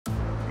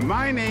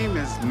My name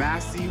is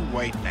Massey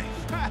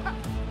Whiteknife.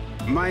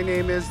 My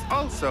name is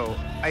also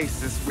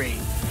Iceis Rain.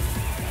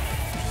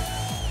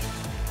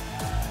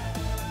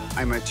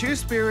 I'm a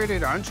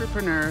two-spirited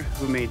entrepreneur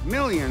who made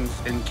millions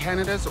in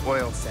Canada's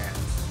oil sands.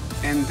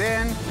 And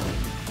then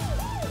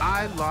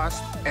I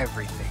lost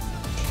everything.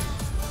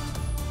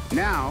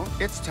 Now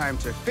it's time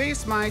to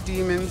face my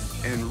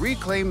demons and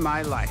reclaim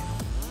my life.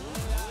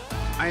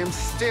 I am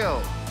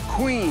still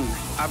queen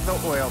of the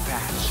oil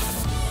patch.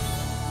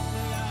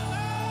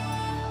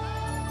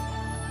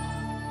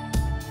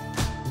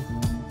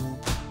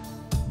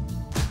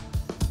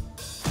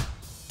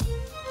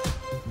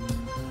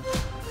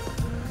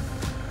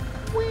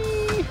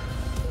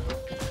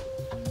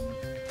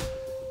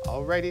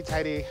 Alrighty,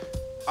 tidy.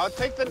 I'll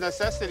take the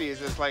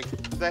necessities. It's like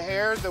the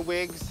hair, the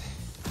wigs.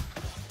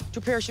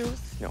 2 pair of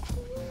shoes? No.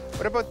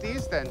 What about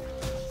these then?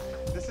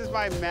 This is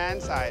my man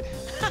side.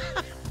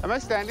 Am I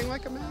standing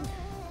like a man?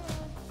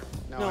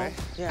 No, eh?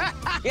 Yeah.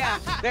 Yeah,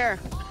 there.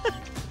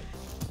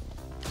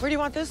 Where do you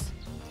want this?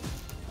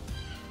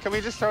 Can we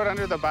just throw it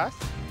under the bus?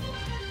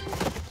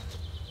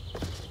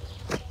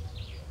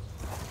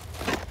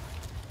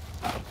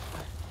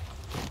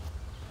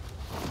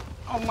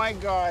 Oh my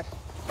God.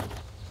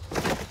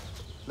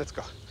 Let's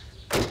go.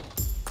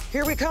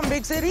 Here we come,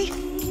 big city.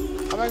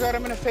 Oh my God,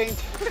 I'm gonna faint.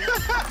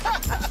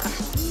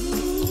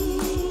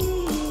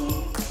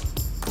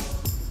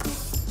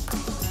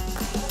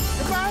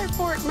 Goodbye,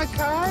 Fort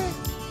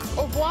McMurray.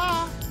 Au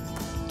revoir.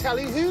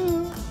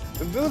 Tally-hoo.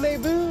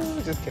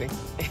 Voulez-vous. Just kidding.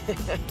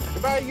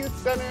 Goodbye, Youth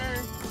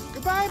Center.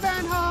 Goodbye,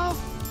 Van Hall.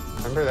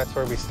 Remember, that's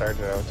where we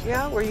started out.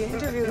 Yeah, where you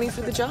interviewed me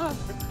for the job.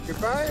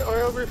 Goodbye,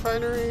 oil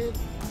refinery.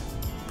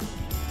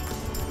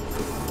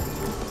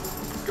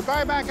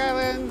 Goodbye, Back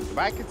Island.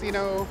 Goodbye,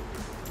 casino.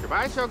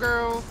 Goodbye,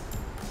 showgirl.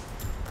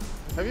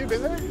 Have you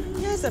been there?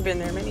 Yes, I've been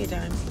there many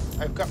times.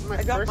 I've got my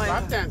first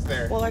lap dance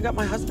there. Well, I got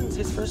my husband's,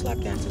 his first lap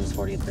dance on his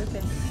 40th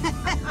birthday.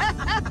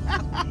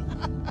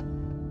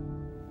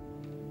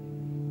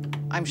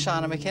 I'm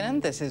Shauna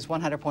McKinnon. This is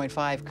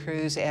 100.5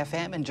 Cruise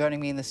FM, and joining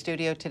me in the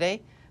studio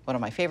today, one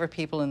of my favorite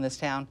people in this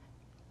town,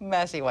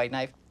 Massey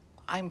Whiteknife.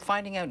 I'm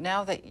finding out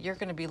now that you're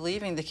going to be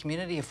leaving the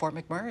community of Fort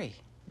McMurray.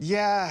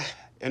 Yeah.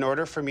 In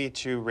order for me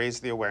to raise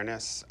the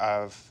awareness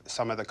of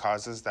some of the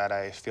causes that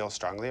I feel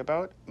strongly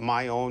about,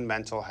 my own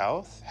mental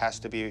health has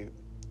to be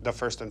the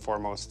first and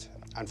foremost.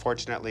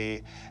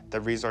 Unfortunately,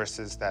 the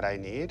resources that I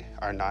need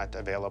are not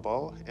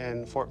available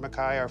in Fort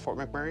McKay or Fort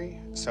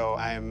McMurray, so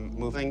I'm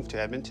moving to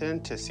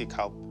Edmonton to seek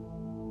help.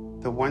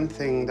 The one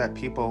thing that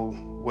people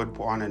would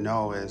want to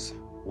know is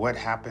what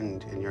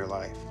happened in your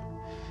life.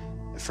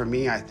 For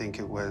me, I think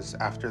it was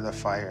after the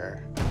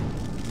fire.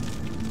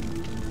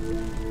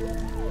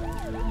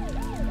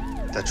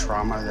 The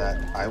trauma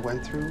that I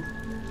went through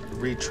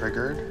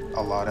re-triggered a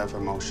lot of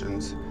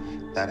emotions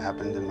that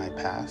happened in my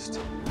past.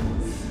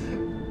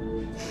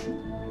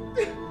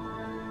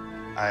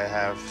 I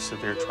have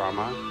severe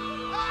trauma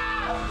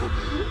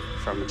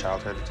from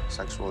childhood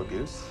sexual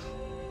abuse.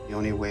 The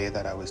only way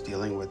that I was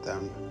dealing with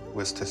them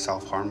was to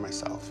self-harm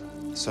myself.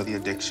 So the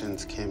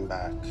addictions came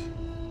back,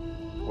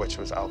 which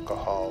was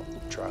alcohol,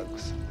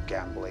 drugs,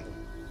 gambling.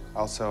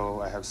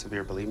 Also, I have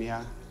severe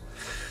bulimia.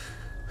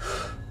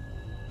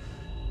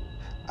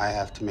 I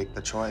have to make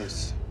the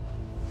choice.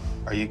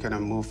 Are you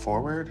gonna move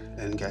forward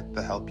and get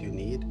the help you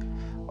need?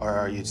 Or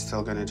are you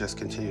still gonna just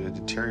continue to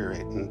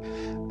deteriorate?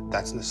 And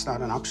that's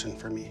not an option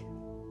for me.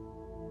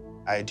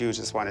 I do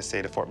just wanna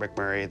say to Fort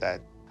McMurray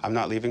that I'm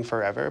not leaving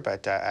forever,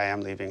 but I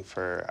am leaving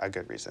for a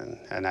good reason,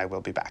 and I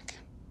will be back.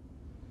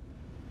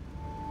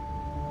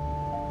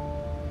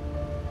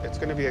 It's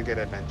gonna be a good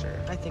adventure.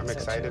 I think so, I'm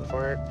excited too.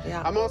 for it.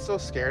 Yeah. I'm also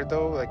scared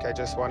though, like I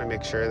just wanna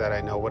make sure that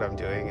I know what I'm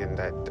doing and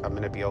that I'm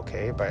gonna be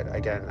okay. But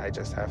again, I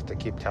just have to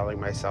keep telling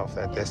myself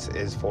that this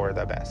is for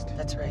the best.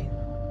 That's right.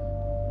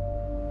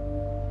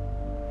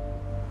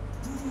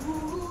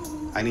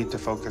 I need to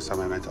focus on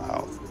my mental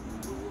health.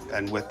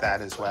 And with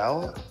that as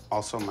well,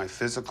 also my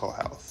physical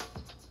health.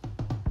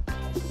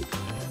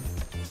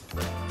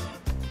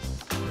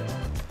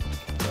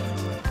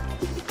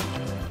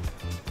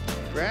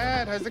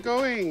 Brad, how's it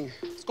going?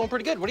 It's going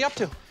pretty good. What are you up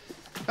to?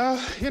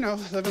 You know,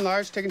 living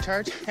large, taking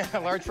charge.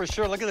 Large for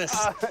sure. Look at this.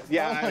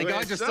 Yeah. Oh my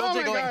God, you're still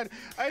jiggling. Oh my God.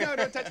 I know,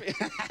 don't touch me.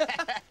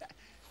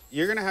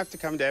 You're gonna have to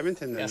come to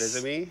Edmonton and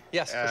visit me.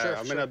 Yes, for sure.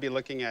 I'm gonna be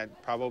looking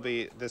at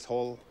probably this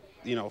whole,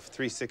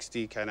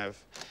 360 kind of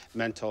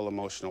mental,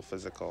 emotional,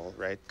 physical,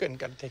 right? Good.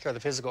 Got to take care of the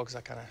physical because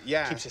that kind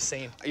of keeps you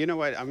sane. You know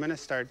what? I'm gonna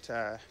start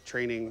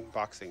training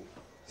boxing.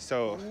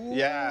 So,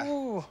 yeah.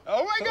 Ooh.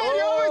 Oh my God,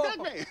 you always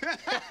hit me.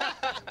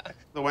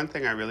 The one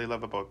thing I really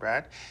love about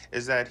Brad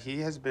is that he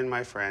has been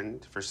my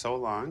friend for so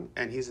long,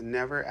 and he's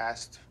never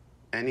asked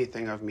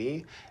anything of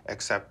me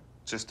except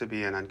just to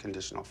be an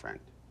unconditional friend.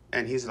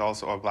 And he's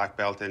also a black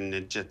belt in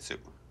ninjutsu.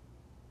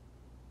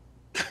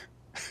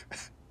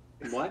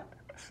 What?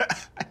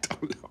 I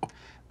don't know.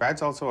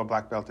 Brad's also a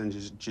black belt in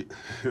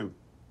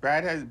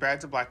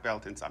Brad's a black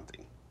belt in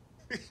something.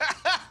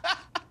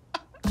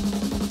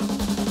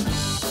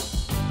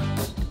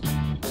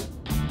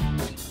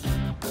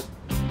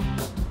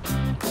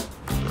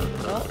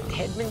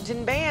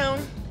 Edmonton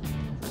bound.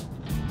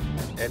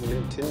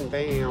 Edmonton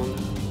bound.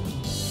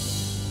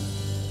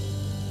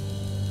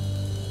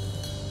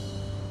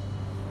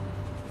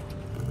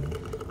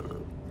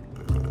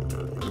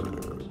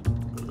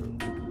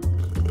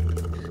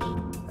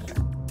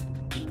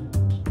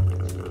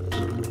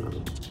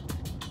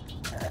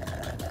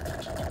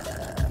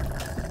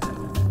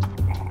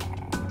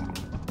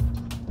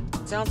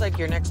 Sounds like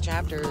your next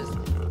chapter is,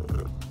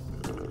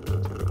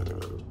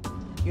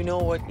 you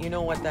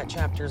know what that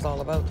chapter is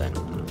all about then.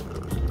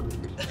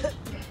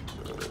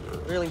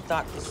 Really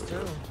thought this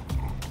through.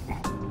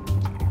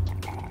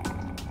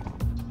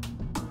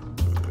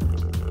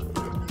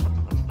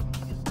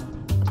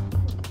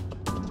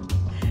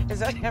 Does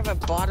that have a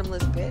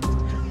bottomless pit?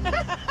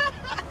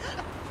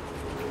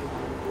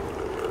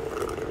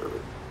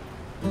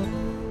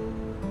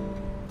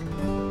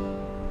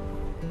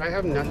 I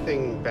have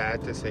nothing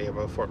bad to say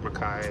about Fort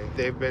McMurray.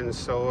 They've been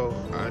so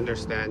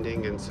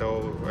understanding and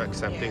so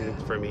accepting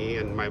for me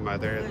and my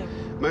mother.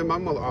 My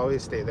mom will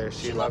always stay there.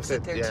 She loves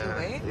it there yeah, too,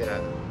 eh?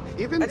 Yeah.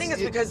 Even I think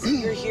it's because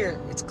you're here.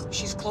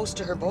 She's close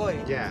to her boy.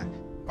 Yeah.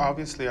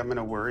 Obviously, I'm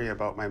gonna worry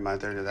about my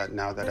mother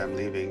now that I'm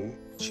leaving.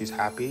 She's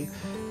happy.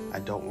 I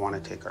don't want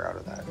to take her out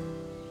of that.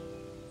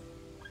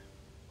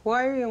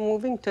 Why are you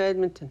moving to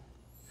Edmonton?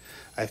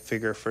 I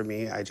figure for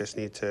me, I just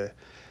need to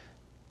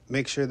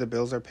make sure the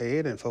bills are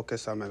paid and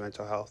focus on my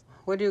mental health.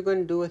 What are you going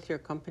to do with your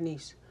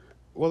companies?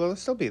 Well, they'll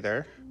still be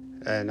there.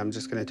 And I'm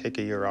just going to take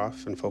a year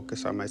off and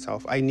focus on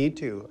myself. I need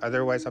to.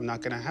 Otherwise, I'm not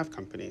going to have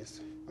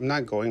companies. I'm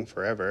not going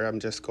forever. I'm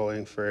just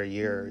going for a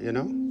year, you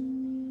know?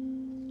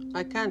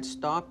 I can't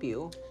stop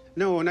you.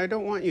 No, and I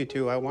don't want you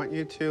to. I want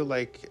you to,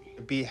 like,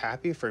 be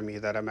happy for me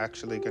that I'm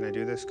actually going to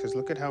do this. Because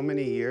look at how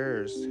many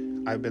years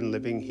I've been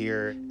living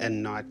here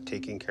and not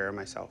taking care of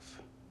myself.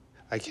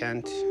 I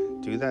can't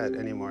do that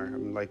anymore.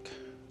 I'm like,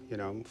 you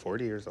know, I'm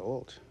 40 years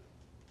old.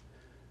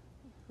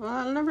 Well,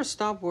 I'll never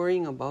stop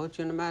worrying about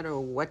you, no matter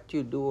what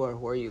you do or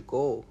where you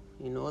go.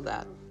 You know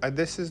that.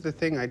 This is the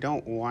thing. I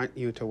don't want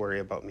you to worry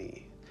about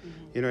me.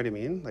 You know what I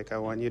mean? Like, I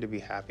want you to be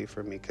happy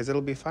for me, because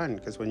it'll be fun.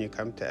 Because when you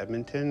come to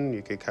Edmonton,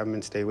 you could come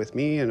and stay with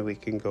me, and we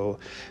can go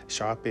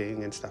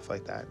shopping and stuff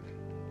like that.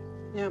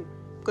 Yeah, I'm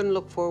going to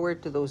look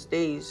forward to those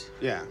days.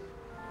 Yeah.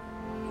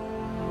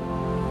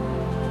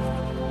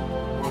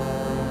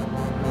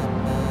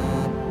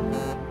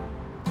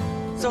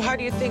 So how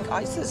do you think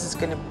Iceis is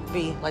going to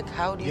be? Like,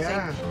 how do you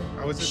think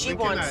I was just she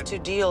thinking wants that. to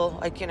deal,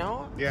 like, you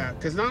know? Yeah,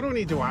 because not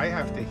only do I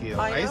have to heal,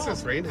 I know.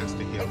 Iceis Rain has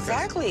to heal.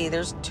 Exactly,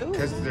 there's two.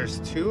 Because there's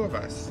two of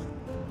us.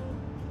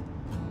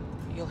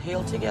 You'll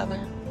heal together.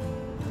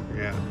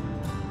 Yeah.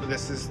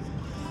 This is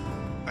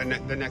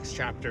the next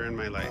chapter in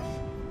my life.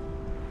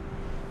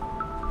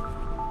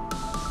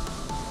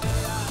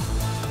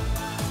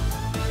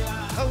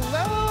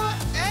 Hello,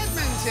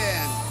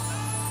 Edmonton!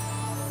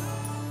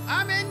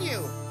 I'm in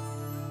you.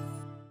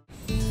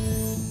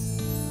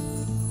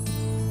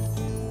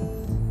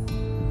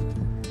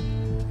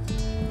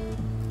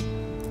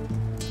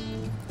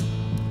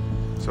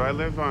 So I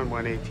live on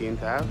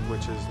 118th Ave,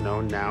 which is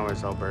known now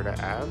as Alberta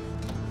Ave.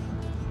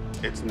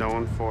 It's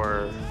known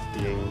for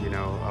being, you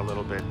know, a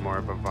little bit more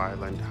of a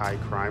violent, high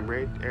crime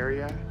rate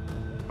area.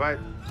 But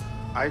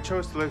I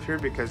chose to live here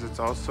because it's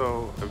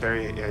also a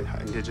very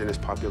indigenous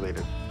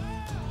populated.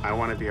 I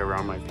want to be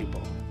around my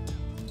people.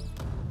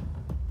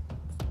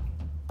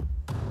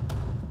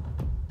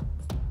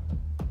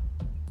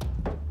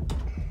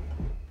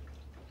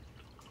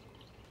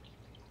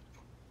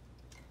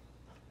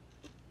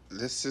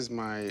 This is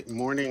my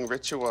morning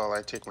ritual.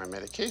 I take my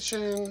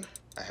medication,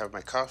 I have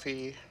my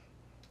coffee,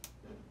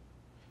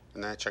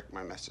 and then I check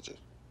my messages.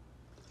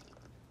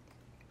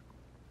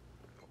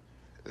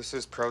 This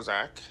is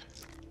Prozac.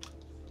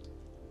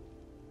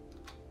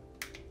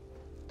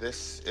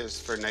 This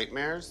is for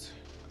nightmares,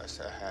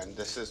 and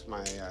this is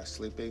my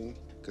sleeping,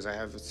 because I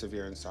have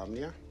severe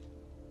insomnia.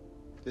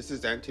 This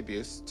is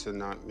Antabuse to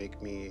not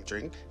make me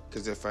drink,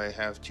 because if I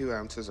have 2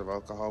 ounces of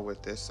alcohol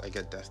with this, I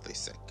get deathly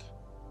sick.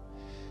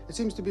 It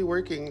seems to be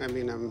working. I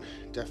mean, I'm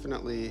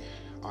definitely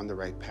on the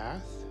right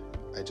path.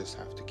 I just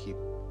have to keep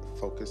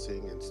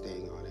focusing and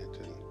staying on it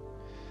and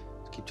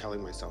keep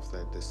telling myself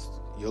that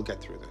you'll get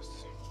through this.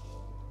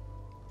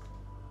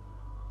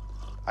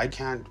 I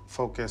can't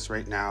focus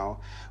right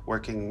now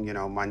working, you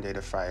know, Monday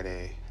to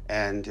Friday.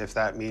 And if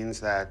that means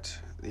that,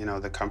 you know,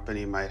 the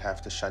company might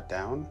have to shut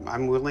down,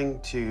 I'm willing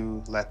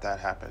to let that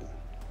happen.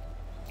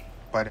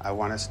 But I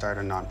want to start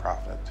a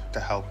nonprofit to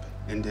help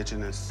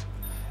indigenous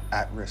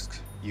at-risk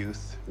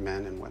youth,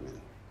 men and women.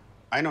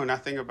 I know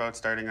nothing about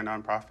starting a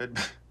nonprofit,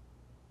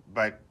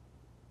 but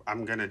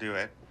I'm gonna do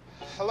it.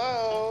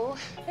 Hello.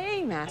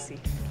 Hey, Massey.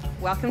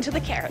 Welcome to the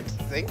Carrot.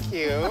 Thank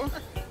you.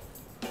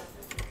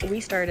 We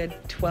started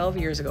 12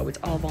 years ago. It's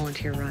all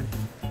volunteer run.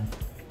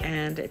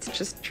 And it's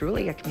just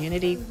truly a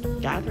community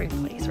gathering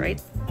place,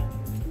 right?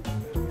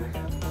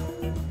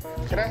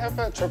 Could I have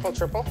a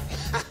triple?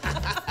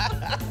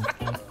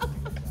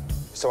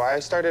 So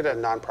I started a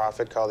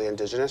nonprofit called the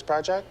Indigenous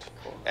Project.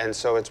 And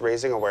so it's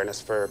raising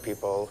awareness for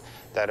people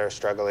that are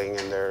struggling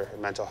in their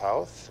mental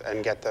health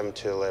and get them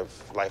to live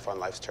life on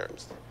life's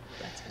terms.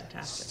 That's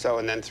fantastic. So,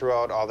 and then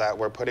throughout all that,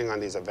 we're putting on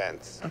these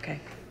events. Okay.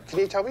 Can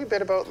you tell me a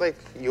bit about like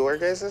your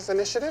guys'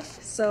 initiative?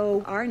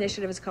 So our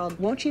initiative is called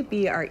Won't You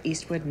Be Our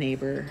Eastwood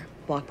Neighbor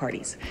block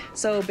parties.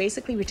 So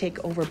basically we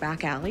take over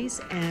back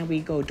alleys and we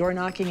go door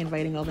knocking,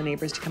 inviting all the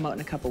neighbors to come out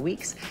in a couple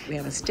weeks. We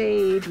have a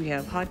stage, we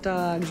have hot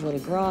dogs, a little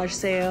garage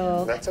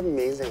sale. That's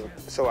amazing.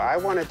 So I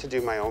wanted to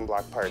do my own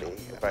block party,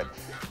 but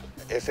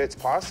if it's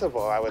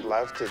possible, I would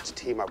love to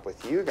team up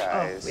with you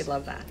guys. Oh, we'd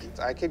love that.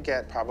 I could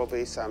get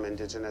probably some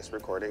indigenous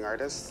recording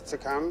artists to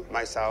come,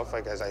 myself,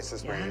 like as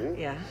Iceis Rain.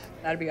 Yeah,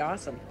 that'd be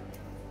awesome.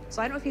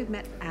 So I don't know if you've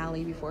met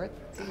Allie before.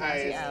 Hi,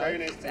 it's very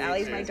nice to meet you.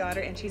 Allie's my daughter,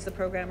 and she's the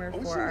programmer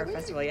for our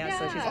festival. Yeah,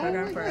 so she's the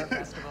programmer for our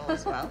festival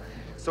as well.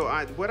 So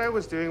what I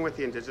was doing with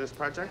the Indigenous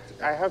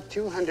Project, I have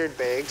 200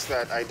 bags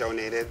that I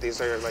donated. These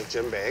are like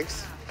gym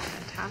bags.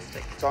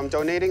 Fantastic. So I'm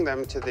donating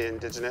them to the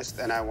Indigenous,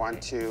 and I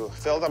want to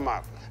fill them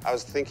up. I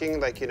was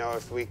thinking, like, you know,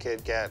 if we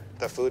could get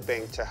the food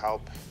bank to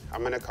help,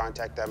 I'm gonna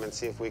contact them and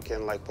see if we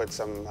can, like, put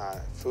some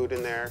food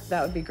in there.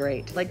 That would be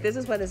great. Like, this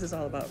is what this is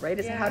all about, right?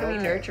 Is how do we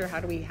nurture, how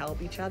do we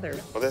help each other?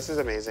 Well, this is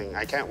amazing.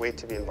 I can't wait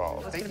to be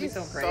involved. It's Thank gonna you be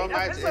so great. so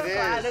much. I'm so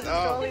glad. This is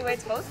Oh. totally the way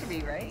it's supposed to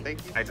be, right?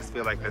 Thank you. I just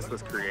feel like this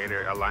was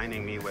creator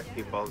aligning me with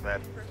people that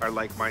are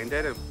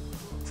like-minded.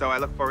 So I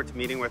look forward to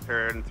meeting with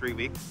her in 3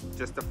 weeks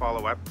just to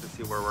follow up to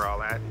see where we're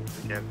all at and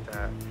to get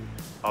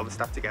all the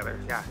stuff together.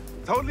 Yeah,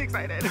 totally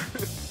excited.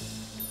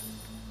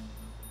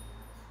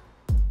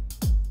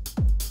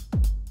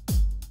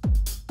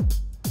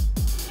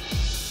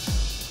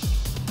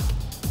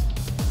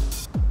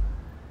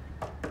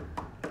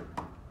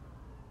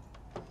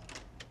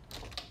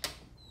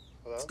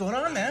 What's going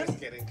on, man? Just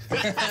kidding.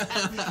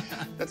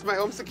 That's my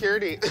home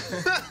security. Good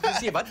to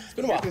see you, bud. It's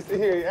been a while. Good to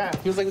see you, yeah.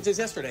 Feels like it was just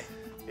yesterday.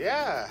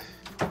 Yeah.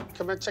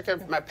 Come and check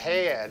out my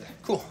pad.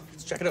 Cool.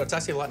 Let's check it out. It's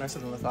actually a lot nicer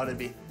than I thought it'd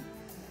be.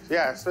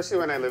 Yeah, especially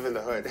when I live in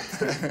the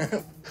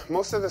hood.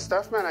 Most of the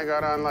stuff, man, I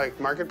got on like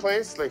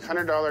Marketplace, like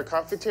 $100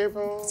 coffee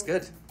tables. It's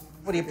good.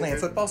 What are you playing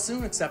football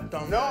soon? Except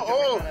on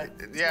No,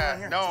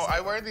 yeah, no, I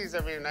wear these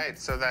every night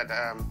so that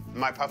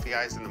my puffy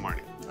eyes in the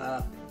morning.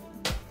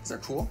 These are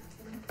cool.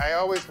 I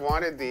always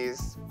wanted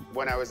these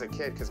when I was a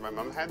kid because my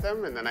mom had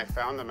them, and then I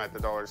found them at the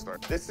dollar store.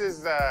 This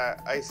is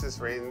Iceis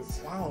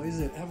Rain's. Wow, is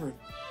it ever?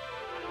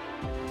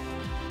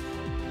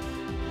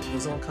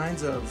 There's all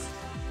kinds of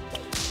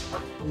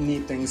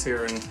neat things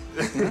here, and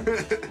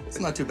it's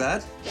not too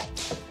bad.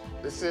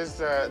 This is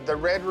the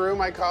red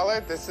room, I call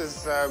it. This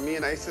is me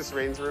and Iceis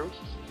Rain's room.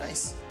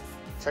 Nice.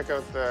 Check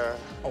out the...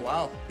 Oh,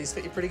 wow. These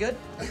fit you pretty good?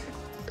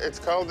 It's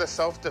called the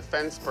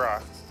self-defense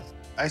bra.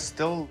 I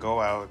still go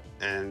out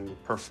and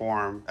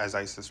perform as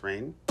Iceis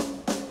Rain.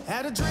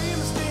 Had a dream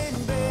of staying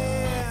in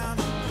bed,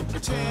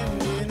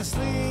 pretending to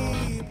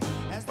sleep.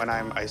 When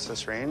I'm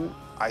Iceis Rain,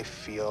 I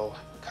feel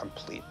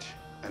complete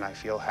and I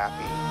feel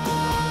happy.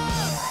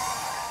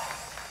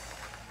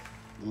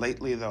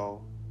 Lately,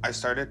 though, I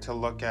started to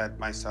look at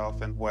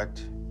myself and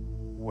what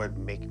would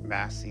make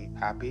Massey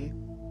happy.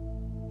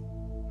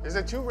 Is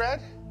it too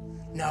red?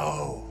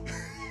 No.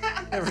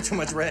 Never too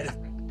much red.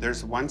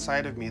 There's one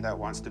side of me that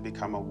wants to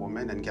become a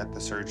woman and get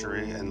the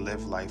surgery and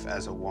live life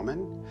as a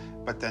woman,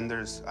 but then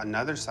there's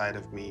another side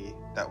of me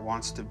that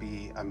wants to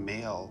be a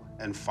male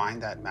and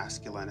find that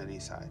masculinity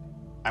side.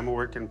 I'm a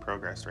work in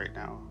progress right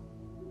now.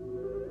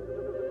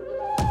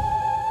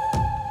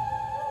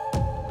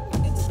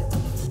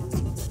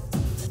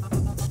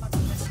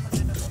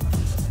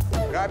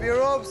 Grab your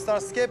rope,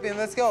 start skipping,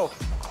 let's go.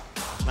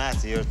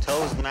 Massey, your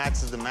toes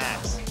max is the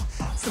max.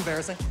 It's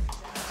embarrassing.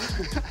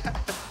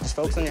 Just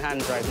focus on your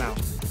hands right now.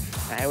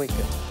 There we go.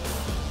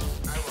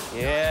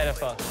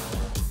 Beautiful.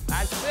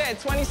 That's it,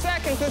 20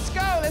 seconds, let's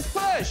go, let's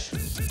push.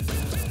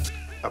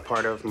 A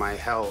part of my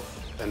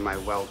health and my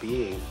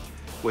well-being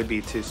would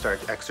be to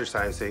start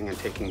exercising and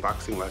taking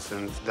boxing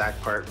lessons. That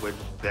part would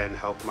then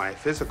help my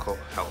physical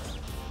health.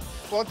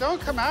 Well, don't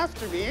come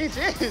after me,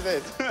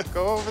 Jesus.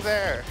 Go over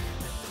there.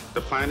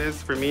 The plan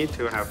is for me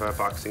to have a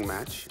boxing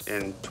match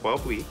in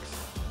 12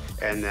 weeks,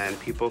 and then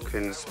people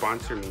can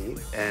sponsor me,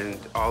 and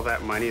all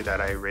that money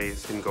that I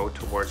raise can go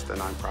towards the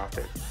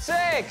nonprofit.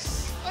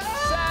 6,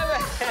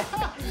 7,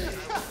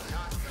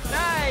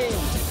 9,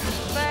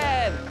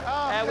 10.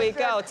 There we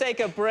go, take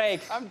a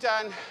break. I'm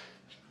done.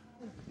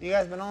 You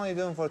guys been only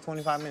doing for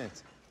 25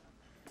 minutes.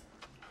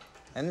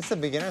 And it's a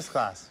beginner's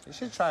class. You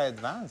should try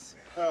advanced.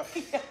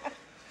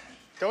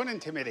 Don't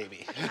intimidate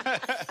me.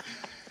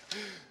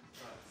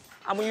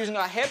 And we're using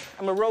our hip,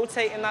 and we're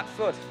rotating that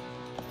foot.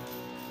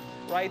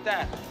 Right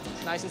there.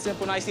 Nice and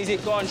simple, nice and easy.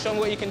 Go on, show me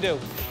what you can do.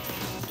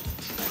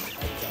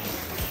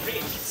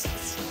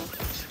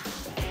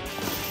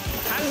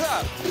 Hands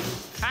up.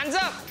 Hands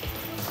up.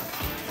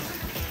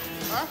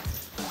 Huh?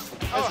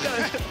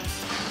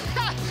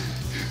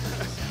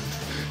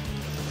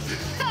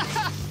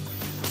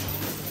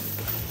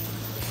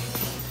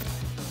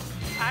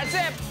 That's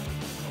it.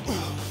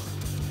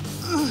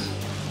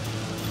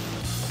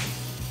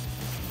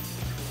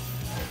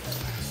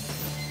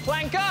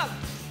 Plank up.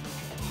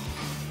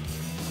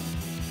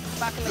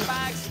 back in the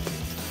bags.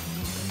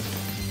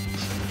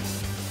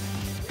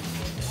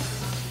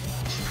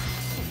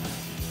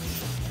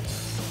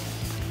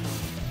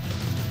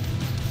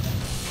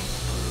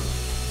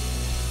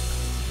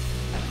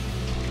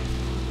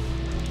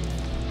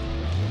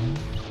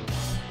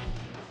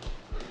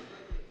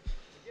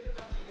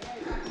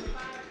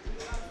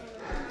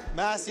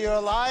 Massey, you're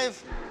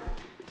alive?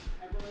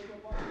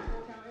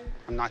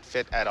 I'm not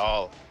fit at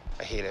all.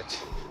 I hate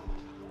it.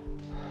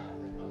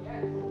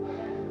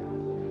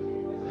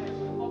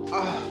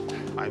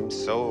 I'm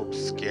so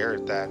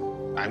scared that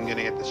I'm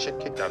gonna get the shit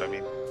kicked out of me.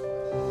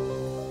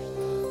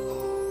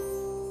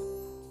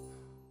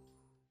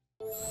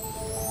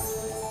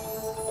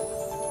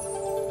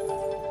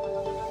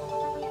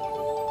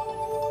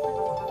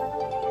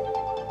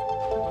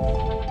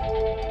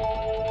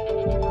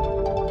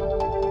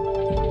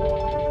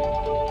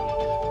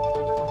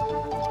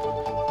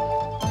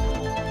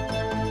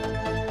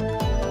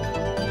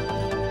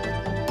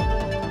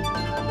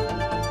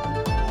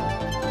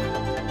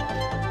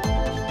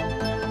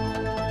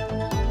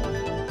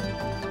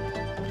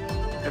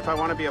 If I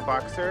want to be a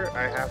boxer,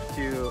 I have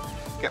to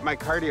get my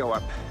cardio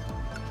up.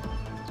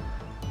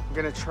 I'm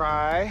gonna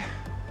try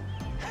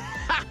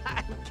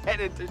get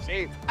into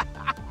shape.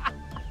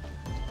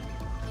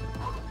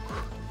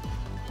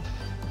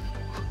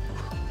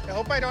 I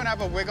hope I don't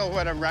have a wiggle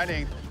when I'm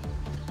running.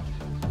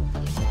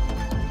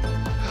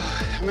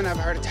 I'm gonna have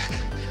a heart attack.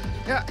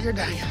 Yeah, you're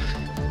dying.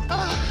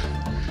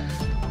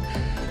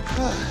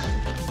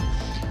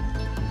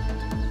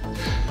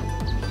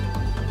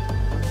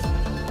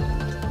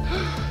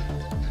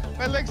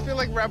 My legs feel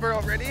like rubber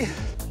already.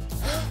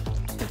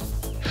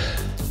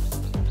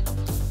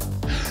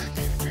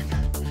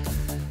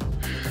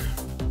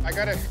 I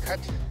gotta cut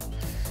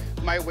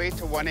my weight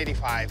to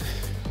 185,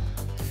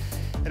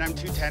 and I'm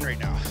 210 right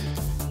now.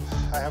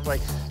 I have like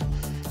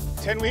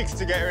 10 weeks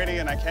to get ready,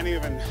 and I can't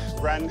even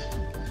run.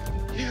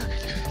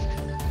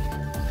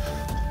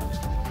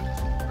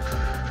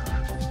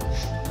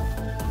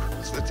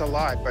 It's a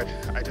lot, but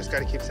I just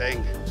gotta keep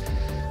saying,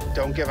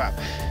 don't give up.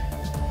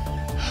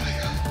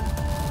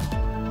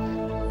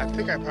 I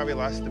think I probably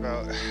lost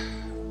about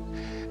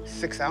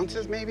 6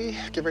 ounces, maybe,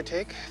 give or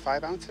take,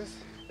 5 ounces.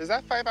 Is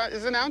that 5 ounces?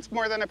 Is an ounce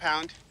more than a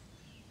pound?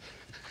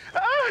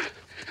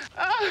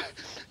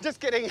 Just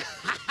kidding.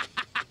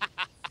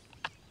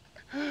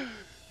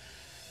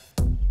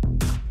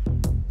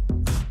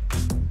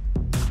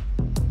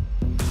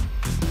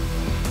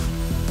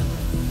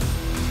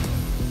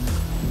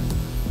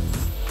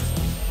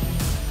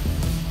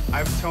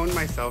 I've toned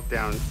myself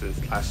down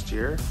since last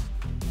year.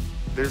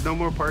 There's no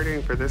more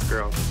partying for this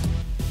girl.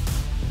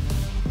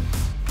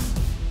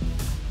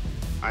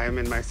 I am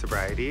in my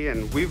sobriety,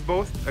 and we've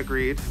both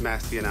agreed,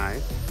 Massey and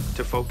I,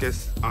 to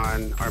focus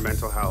on our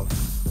mental health.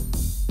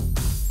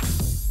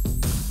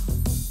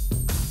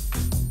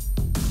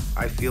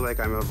 I feel like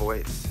I'm a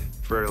voice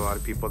for a lot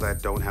of people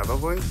that don't have a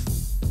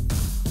voice.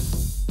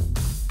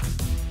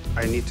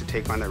 I need to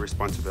take on that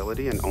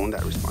responsibility and own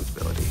that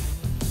responsibility.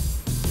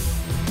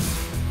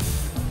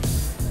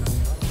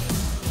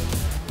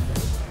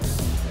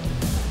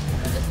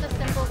 Just a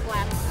simple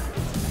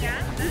glass.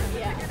 Yeah?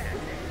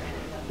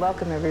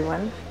 Welcome,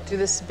 everyone, to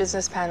this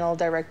business panel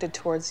directed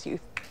towards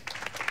youth.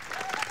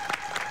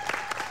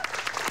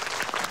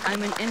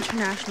 I'm an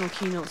international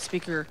keynote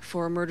speaker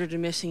for murdered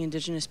and missing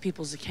Indigenous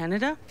peoples of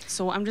Canada.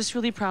 So I'm just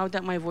really proud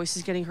that my voice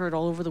is getting heard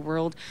all over the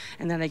world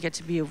and that I get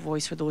to be a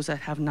voice for those that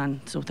have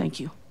none. So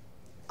thank you.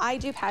 I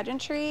do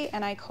pageantry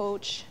and I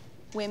coach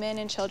women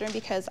and children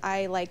because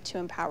I like to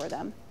empower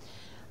them.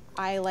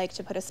 I like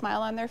to put a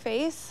smile on their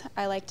face.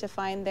 I like to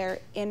find their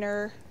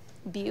inner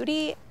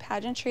beauty.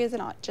 Pageantry is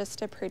not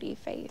just a pretty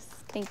face.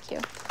 Thank you.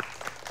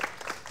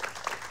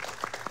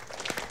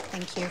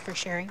 Thank you for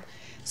sharing.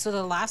 So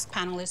the last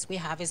panelist we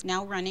have is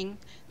now running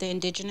the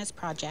Indigenous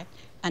Project,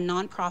 a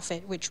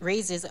nonprofit which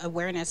raises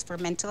awareness for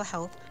mental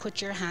health.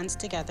 Put your hands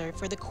together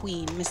for the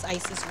Queen, Miss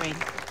Iceis Rain.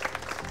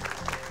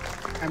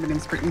 My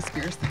name's Britney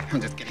Spears. I'm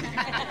just kidding.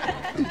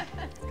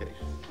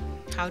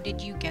 How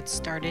did you get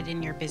started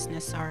in your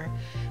business or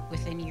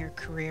within your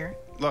career?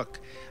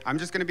 Look, I'm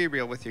just gonna be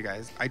real with you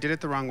guys. I did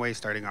it the wrong way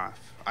starting off.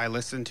 I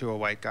listened to a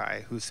white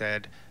guy who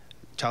said,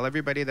 tell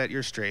everybody that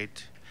you're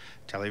straight,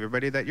 tell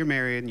everybody that you're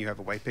married and you have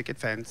a white picket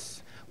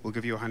fence. We'll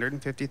give you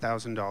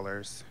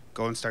 $150,000.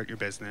 Go and start your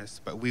business,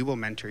 but we will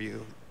mentor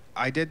you.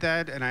 I did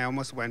that and I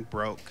almost went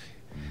broke.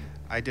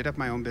 I did up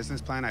my own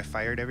business plan. I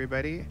fired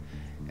everybody,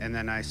 and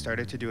then I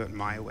started to do it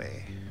my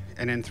way.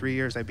 And in 3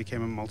 years, I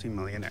became a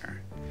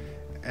multi-millionaire.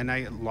 And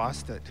I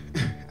lost it.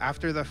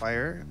 After the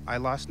fire, I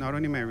lost not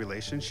only my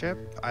relationship,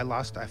 I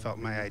felt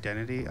my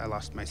identity, I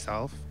lost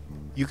myself.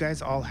 You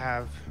guys all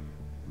have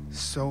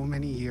so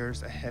many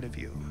years ahead of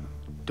you.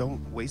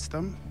 Don't waste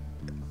them.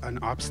 An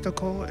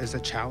obstacle is a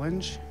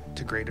challenge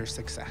to greater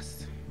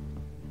success.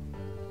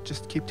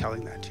 Just keep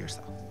telling that to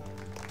yourself.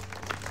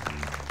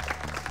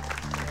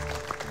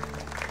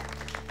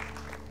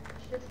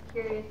 Just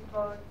curious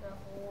about the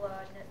whole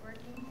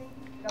networking thing.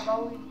 I've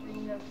always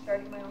dreamed of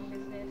starting my own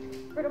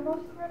business. For the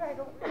most part, I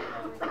don't really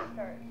know where to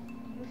start.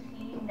 You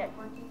see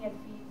networking and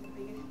being the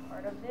biggest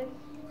part of this?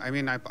 I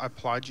mean, I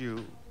applaud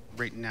you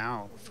right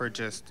now for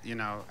just, you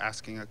know,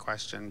 asking a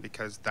question,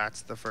 because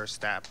that's the first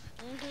step.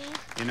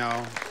 You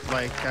know,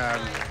 like,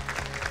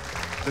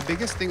 the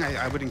biggest thing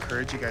I would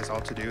encourage you guys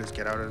all to do is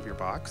get out of your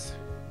box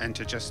and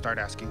to just start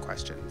asking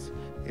questions.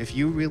 If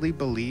you really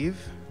believe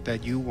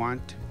that you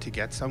want to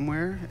get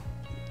somewhere,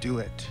 do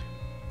it.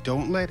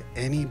 Don't let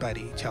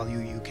anybody tell you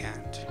you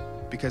can't.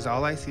 Because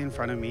all I see in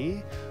front of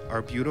me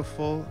are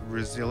beautiful,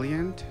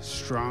 resilient,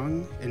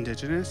 strong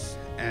Indigenous,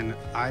 and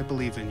I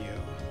believe in you.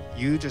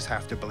 You just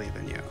have to believe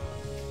in you.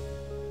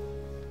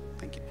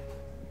 Thank you.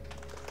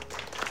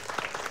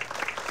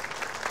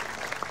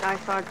 I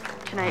thought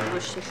tonight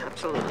was just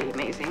absolutely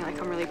amazing.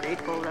 Like, I'm really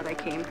grateful that I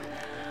came.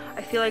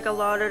 I feel like a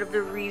lot of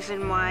the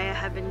reason why I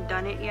haven't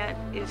done it yet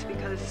is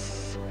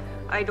because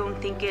I don't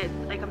think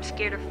like, I'm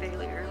scared of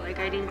failure. Like,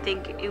 I didn't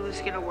think it was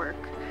gonna work.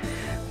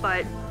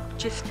 But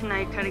just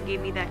tonight kind of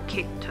gave me that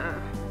kick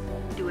to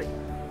do it.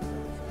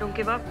 Don't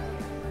give up.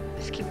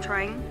 Just keep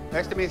trying.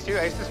 Nice to meet you,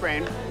 Iceis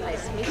Rain.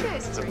 Nice to meet you,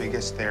 Iceis The Rain.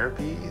 biggest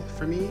therapy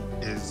for me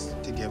is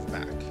to give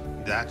back.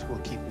 That will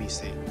keep me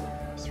sane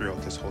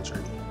throughout this whole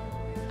journey.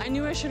 I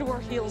knew I should have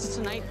wore heels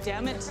tonight,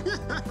 damn it.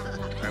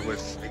 I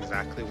was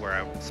exactly where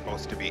I was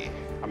supposed to be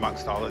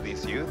amongst all of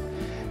these youth,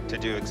 to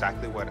do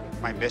exactly what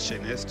my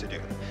mission is to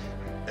do,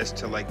 is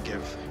to like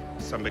give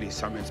somebody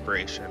some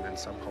inspiration and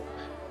some hope.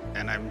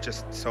 And I'm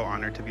just so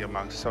honored to be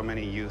amongst so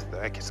many youth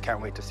that I just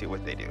can't wait to see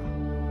what they do.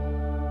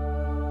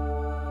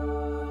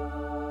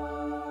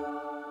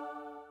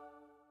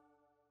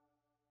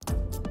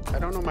 I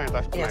don't know my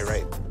left and my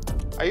right.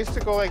 I used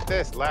to go like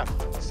this,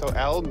 left. So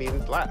L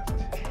means left.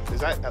 Is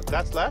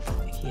that's left?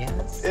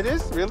 Yes. It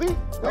is? Really?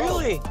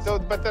 Really? Oh. So,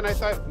 but then I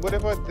thought, what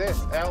about this?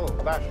 L,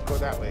 left, go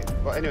that way.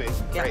 Well, anyway,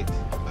 right.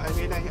 I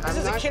mean, I'm This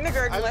is a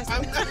kindergarten lesson. I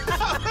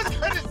was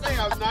going to say,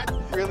 I'm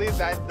not really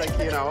that, like,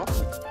 you know.